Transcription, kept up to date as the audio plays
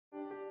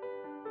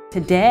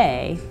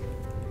Today,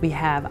 we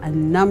have a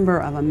number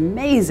of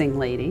amazing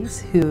ladies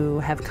who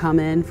have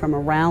come in from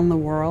around the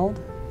world,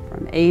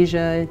 from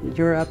Asia,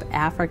 Europe,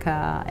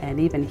 Africa, and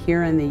even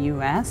here in the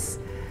U.S.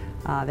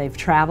 They've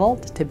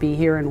traveled to be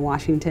here in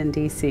Washington,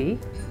 D.C.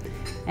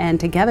 And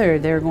together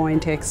they're going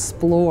to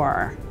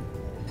explore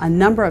a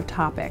number of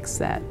topics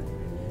that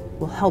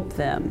will help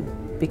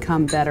them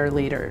become better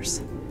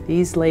leaders.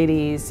 These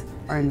ladies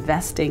are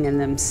investing in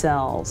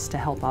themselves to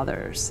help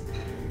others.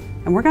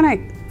 And we're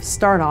going to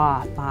start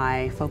off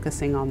by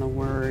focusing on the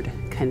word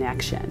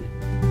connection.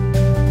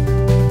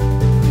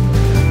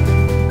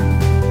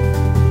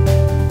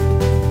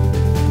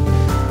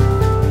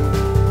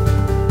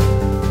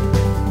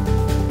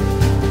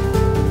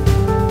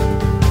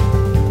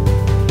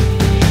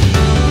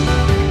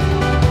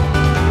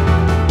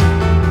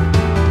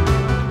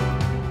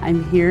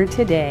 I'm here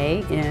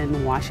today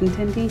in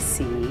Washington,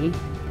 D.C.,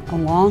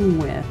 along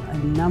with a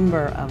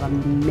number of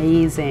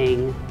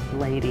amazing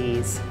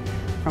ladies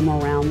from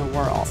around the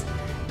world.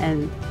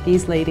 And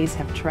these ladies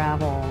have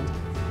traveled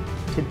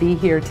to be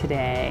here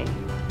today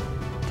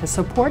to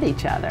support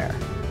each other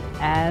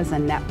as a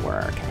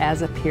network,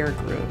 as a peer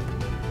group,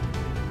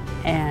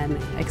 and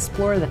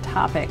explore the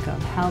topic of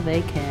how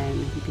they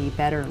can be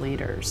better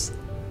leaders.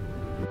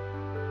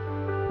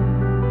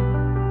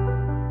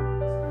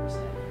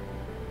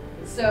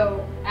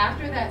 So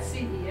after that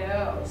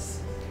CEO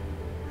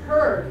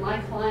heard my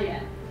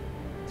client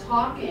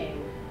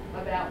talking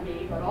about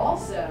me, but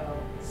also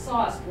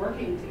saw us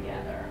working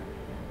together,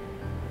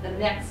 the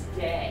next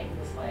day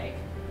was like,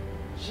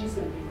 she's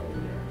going to be the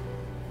leader.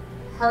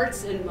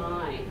 Hearts and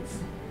minds.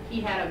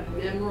 He had a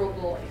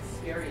memorable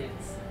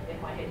experience.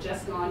 If I had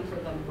just gone for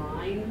the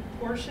mind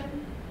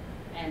portion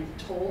and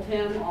told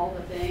him all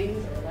the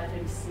things or let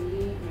him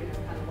see,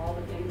 kind of all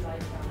the things I've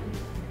done,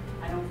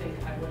 I don't think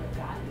I would have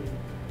gotten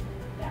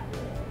that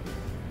role.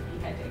 He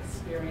had to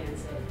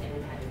experience it, and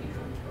it had to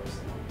become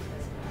personal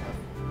as well.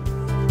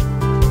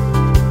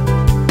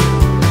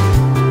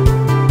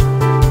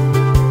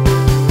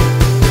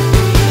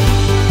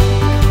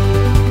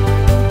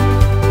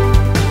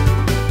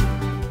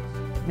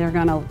 They're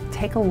going to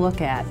take a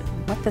look at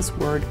what this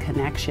word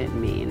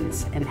connection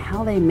means and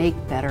how they make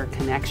better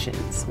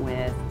connections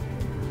with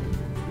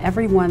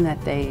everyone that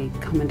they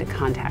come into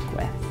contact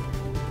with.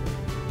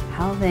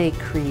 How they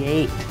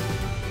create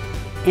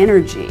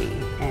energy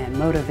and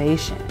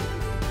motivation.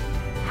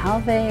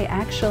 How they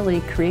actually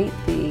create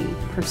the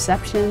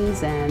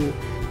perceptions and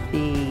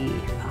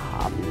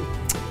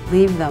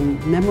leave them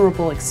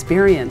memorable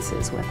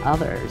experiences with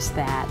others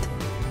that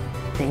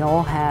they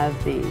all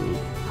have the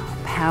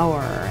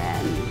power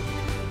and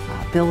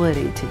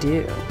ability to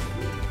do.